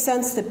makes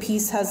sense the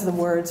piece has the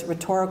words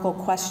rhetorical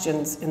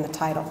questions in the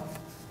title.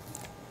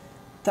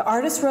 The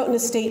artist wrote in a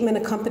statement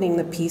accompanying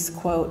the piece,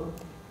 quote,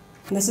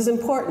 and this is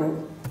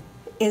important,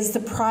 is the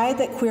pride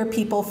that queer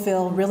people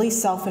feel really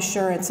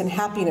self-assurance and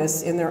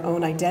happiness in their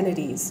own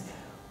identities?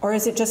 Or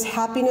is it just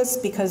happiness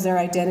because their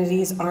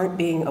identities aren't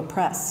being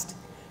oppressed?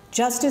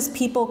 Just as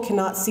people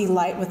cannot see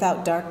light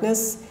without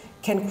darkness,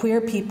 can queer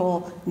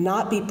people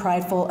not be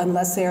prideful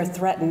unless they are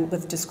threatened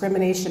with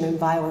discrimination and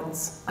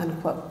violence,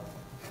 unquote.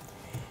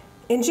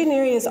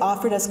 Ingeniere has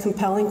offered us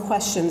compelling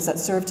questions that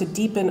serve to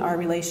deepen our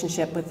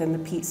relationship within the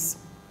piece.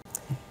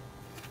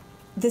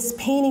 This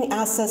painting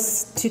asks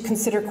us to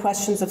consider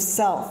questions of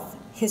self,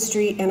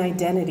 history, and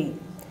identity,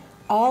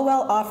 all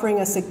while offering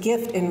us a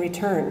gift in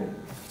return,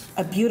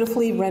 a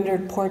beautifully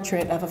rendered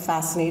portrait of a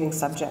fascinating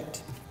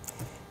subject.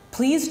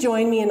 Please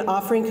join me in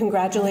offering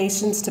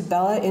congratulations to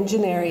Bella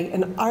Ingeniere,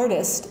 an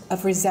artist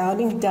of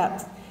resounding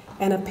depth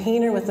and a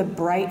painter with a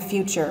bright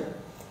future.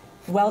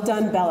 Well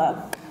done,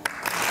 Bella.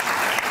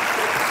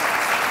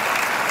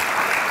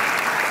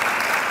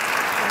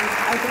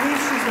 I believe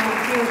she's not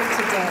here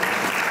today.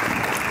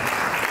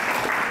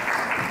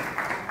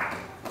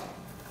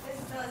 This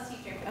is Bella's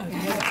teacher.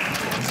 Okay.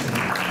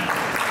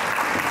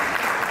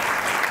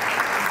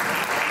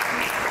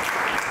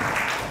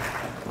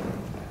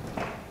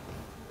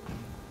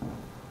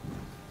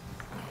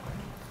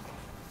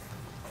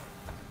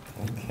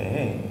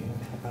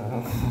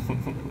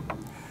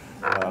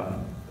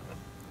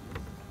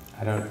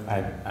 Well,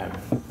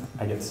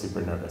 I get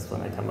super nervous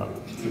when I come up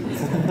to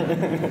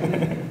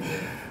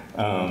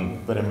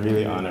but I'm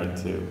really honored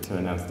to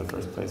announce the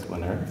first place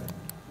winner.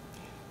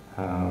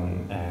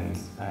 And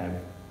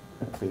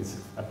please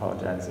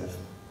apologize if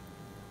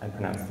I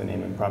pronounced the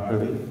name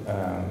improperly.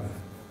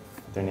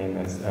 Their name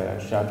is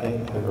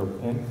Shake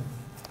Hagopian.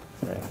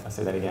 Sorry, I'll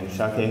say that again,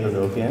 Shake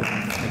Hagopian.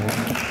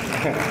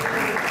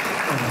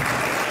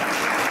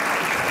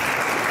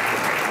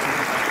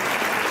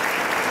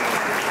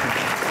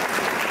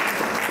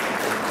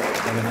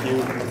 And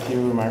a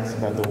few remarks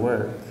about the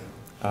work.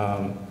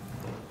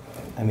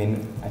 I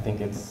mean, I think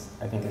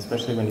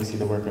especially when you see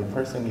the work in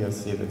person, you'll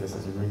see that this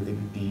is a really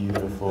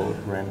beautiful,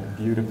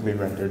 beautifully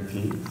rendered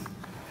piece.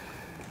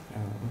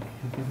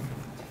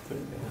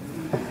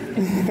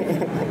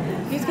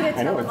 He's going to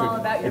tell them all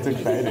about your It's piece.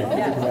 exciting. It's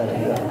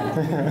exciting,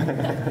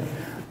 yeah.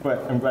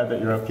 But I'm glad that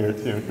you're up here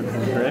too, because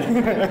this is great.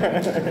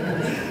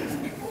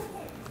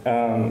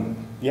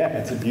 Yeah,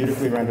 it's a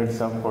beautifully rendered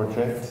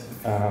self-portrait.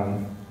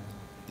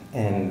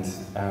 And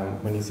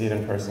when you see it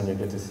in person, you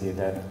get to see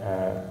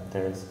that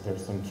there's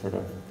some sort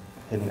of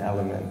hidden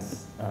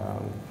elements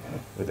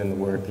within the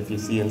work. If you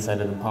see inside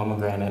of the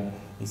pomegranate,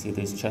 you see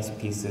these chess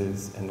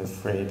pieces and this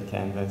frayed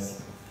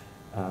canvas,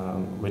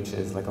 which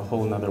is like a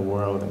whole nother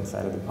world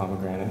inside of the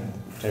pomegranate,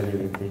 which I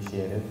really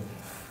appreciated.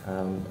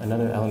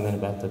 Another element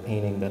about the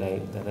painting that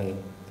I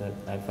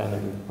found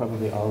that we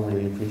probably all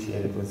really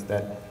appreciated was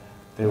that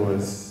there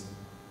was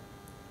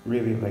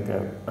really like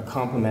a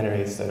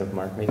complementary set of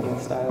mark-making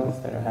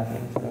styles that are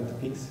happening throughout the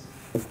piece.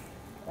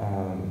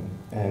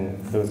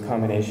 And those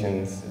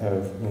combinations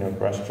of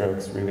brush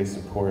strokes really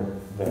support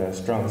the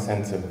strong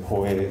sense of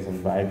poise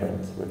and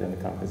vibrance within the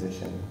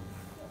composition.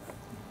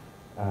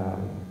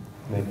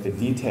 Like the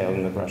detail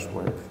in the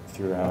brushwork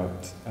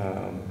throughout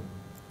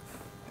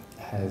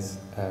has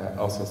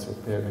also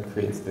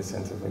creates this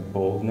sense of like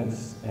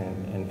boldness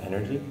and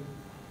energy,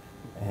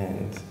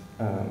 and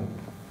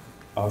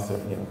also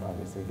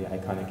obviously the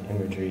iconic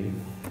imagery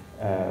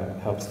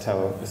helps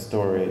tell the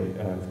story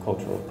of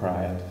cultural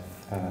pride.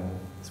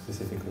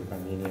 Specifically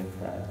Armenian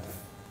pride,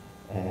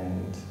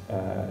 and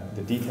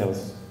the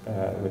details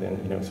within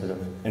sort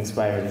of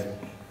inspired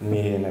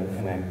me and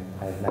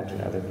I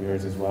imagine other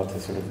viewers as well to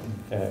sort of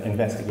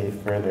investigate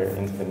further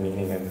into the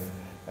meaning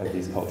of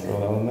these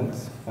cultural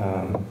elements.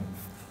 And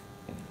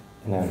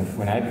then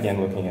when I began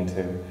looking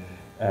into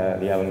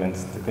the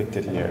elements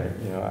depicted here,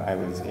 I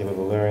was able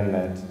to learn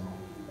that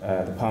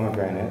the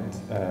pomegranate,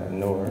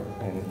 Noor,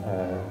 and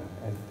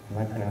am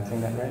I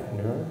pronouncing that right?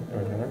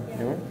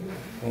 Noor?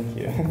 Thank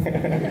you.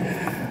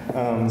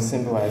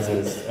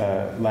 Symbolizes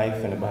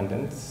life and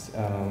abundance,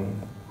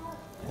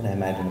 and I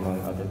imagine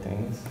among other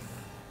things.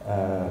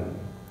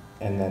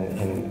 And then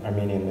in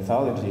Armenian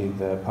mythology,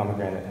 the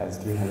pomegranate has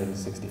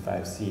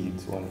 365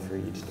 seeds, one for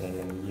each day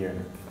in the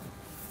year.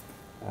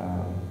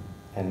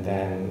 And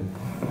then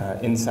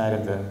inside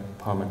of the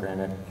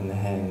pomegranate, in the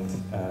hand,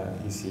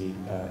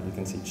 you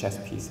can see chess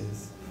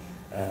pieces.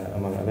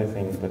 Among other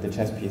things, but the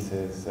chess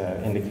pieces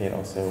indicate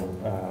also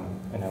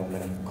an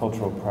element of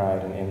cultural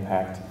pride and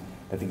impact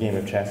that the game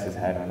of chess has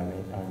had on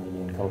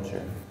Armenian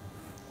culture.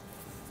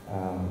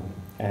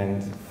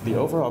 And the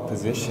overall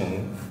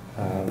position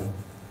of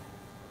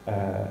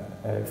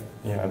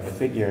the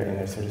figure, and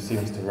there sort of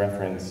seems to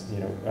reference,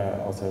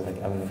 also like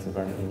elements of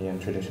Armenian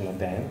traditional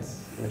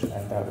dance, which I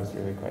thought was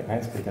really quite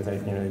nice because I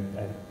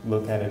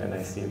look at it and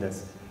I see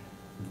this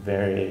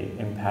very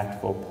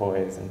impactful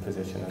poise and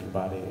position of the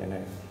body,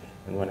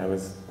 and when I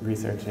was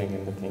researching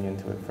and looking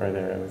into it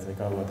further, I was like,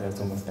 oh, well,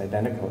 that's almost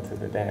identical to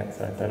the dance.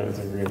 So I thought it was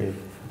a really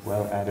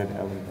well-added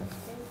element.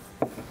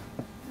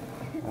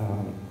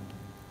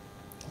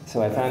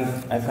 So I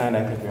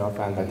think we all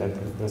found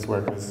that this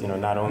work was,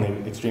 not only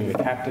extremely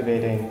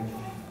captivating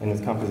in its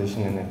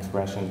composition and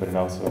expression, but it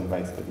also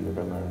invites the viewer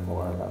to learn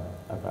more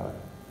about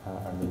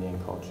Armenian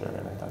culture,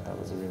 and I thought that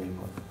was a really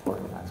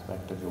important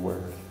aspect of the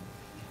work.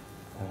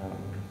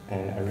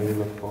 And I really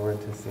look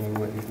forward to seeing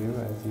what you do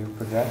as you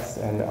progress,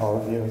 and all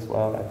of you as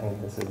well. I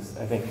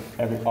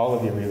think all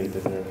of you really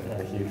deserve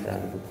a huge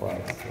round of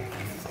applause.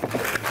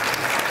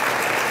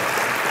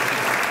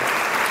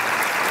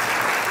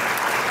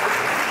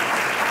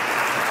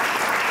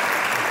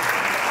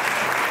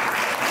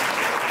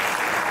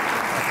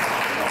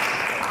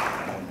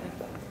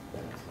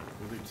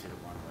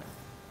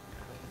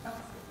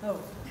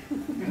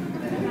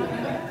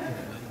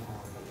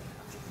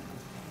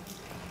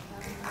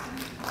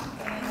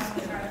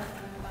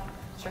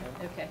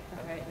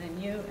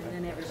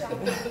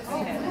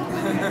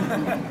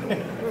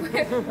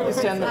 You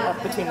stand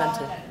up between them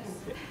two.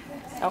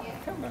 Oh.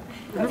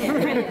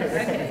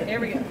 Okay, there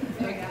we go.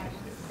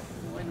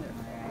 Wonderful.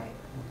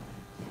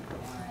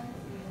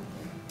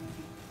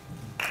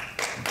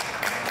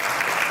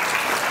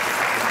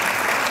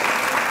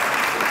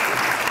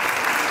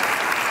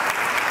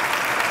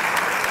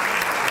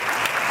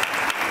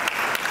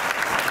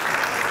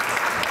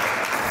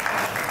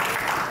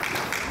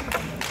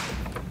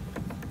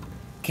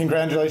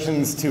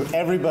 Congratulations to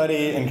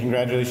everybody, and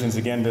congratulations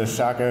again to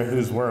Shaka,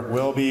 whose work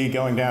will be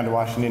going down to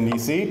Washington,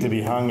 D.C. to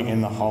be hung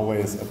in the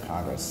hallways of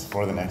Congress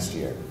for the next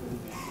year.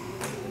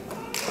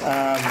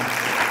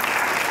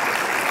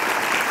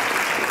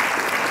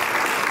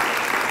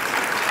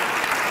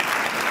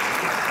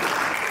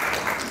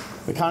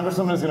 The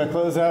Congresswoman is going to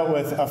close out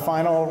with a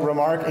final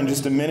remark in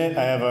just a minute.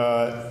 I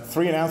have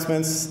 3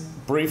 announcements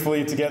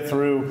briefly to get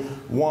through.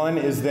 One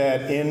is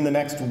that in the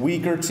next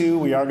week or two,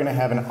 we are going to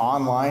have an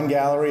online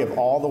gallery of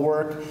all the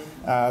work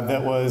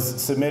that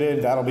was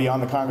submitted. That'll be on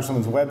the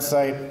Congresswoman's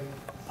website,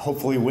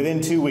 hopefully within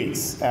 2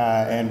 weeks.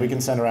 And we can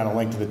send around a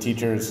link to the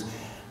teachers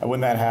when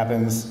that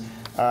happens.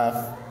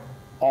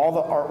 All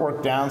the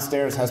artwork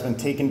downstairs has been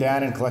taken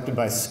down and collected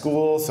by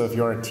school. So if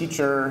you're a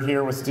teacher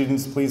here with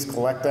students, please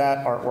collect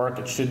that artwork.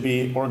 It should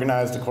be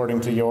organized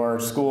according to your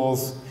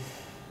schools.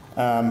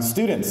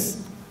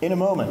 Students, in a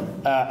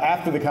moment,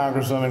 after the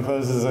Congresswoman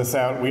closes us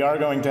out, we are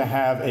going to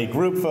have a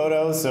group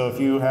photo. So if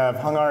you have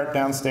hung art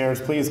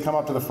downstairs, please come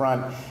up to the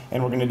front,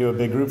 and we're going to do a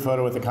big group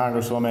photo with the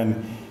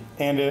Congresswoman.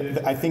 And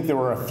I think there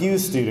were a few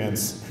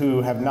students who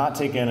have not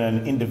taken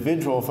an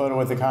individual photo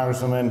with the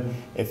Congresswoman.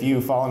 If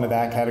you fall into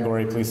that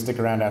category, please stick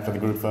around after the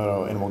group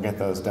photo and we'll get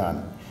those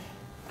done.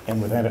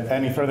 And without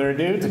any further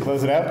ado, to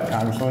close it out,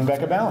 Congresswoman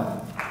Becca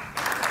Balint.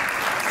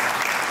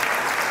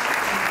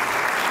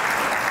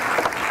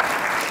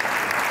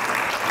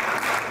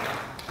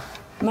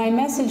 My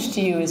message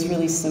to you is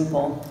really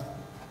simple.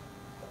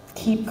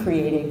 Keep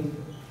creating.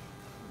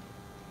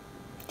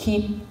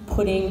 Keep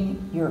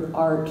putting your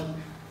art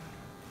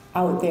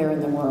out there in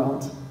the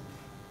world.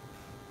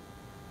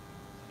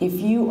 If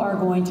you are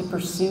going to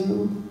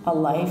pursue a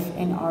life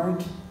in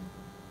art,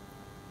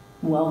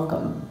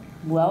 welcome.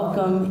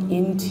 Welcome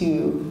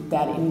into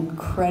that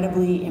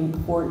incredibly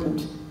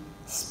important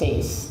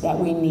space that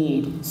we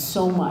need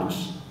so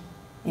much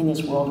in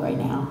this world right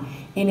now.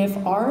 And if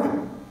art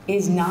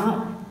is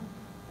not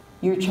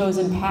your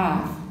chosen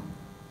path,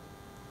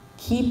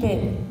 keep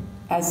it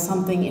as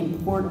something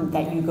important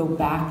that you go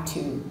back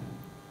to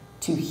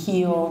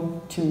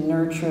heal, to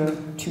nurture,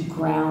 to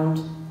ground.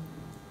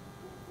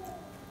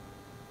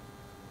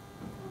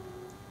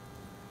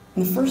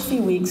 In the first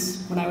few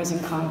weeks when I was in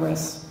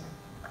Congress,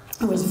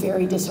 it was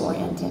very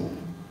disorienting.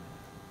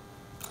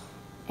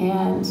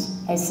 And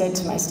I said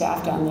to my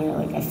staff down there,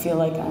 like, I feel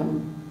like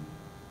I'm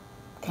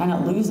kind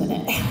of losing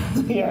it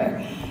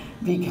here,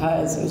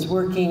 because I was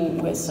working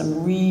with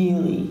some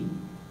really,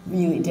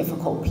 really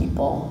difficult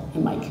people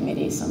in my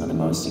committee, some of the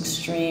most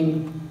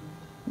extreme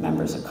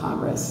members of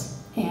Congress.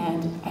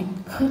 And I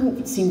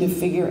couldn't seem to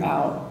figure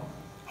out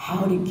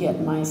how to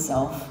get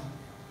myself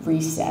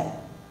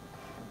reset.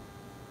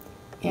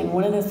 And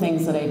one of the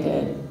things that I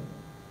did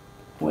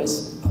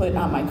was put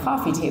on my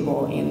coffee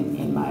table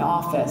in my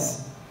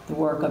office the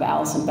work of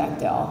Alison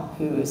Bechdel,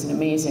 who is an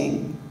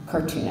amazing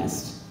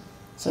cartoonist,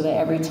 so that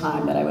every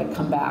time that I would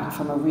come back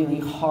from a really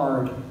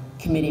hard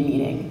committee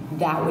meeting,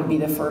 that would be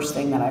the first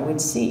thing that I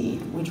would see,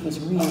 which was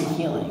really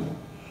healing.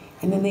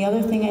 And then the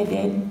other thing I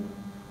did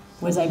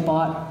was I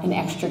bought an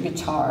extra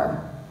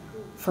guitar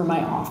for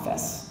my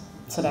office.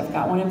 So that I've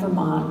got one in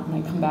Vermont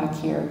when I come back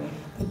here,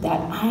 but that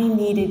I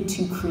needed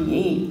to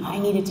create, I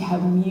needed to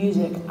have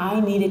music, I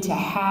needed to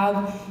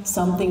have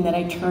something that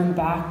I turned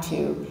back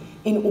to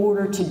in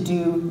order to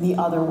do the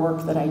other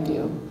work that I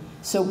do.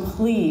 So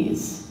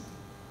please,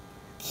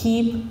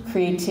 keep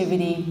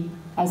creativity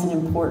as an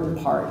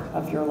important part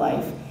of your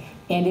life.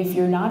 And if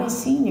you're not a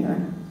senior,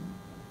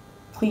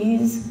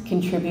 please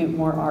contribute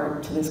more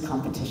art to this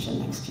competition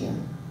next year.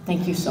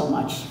 Thank you so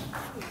much.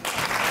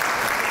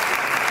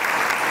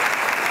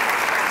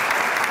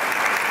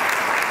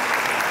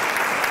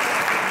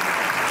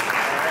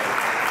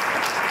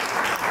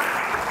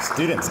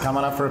 Students, come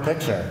on up for a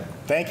picture.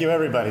 Thank you,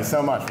 everybody,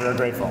 so much. We are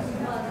grateful.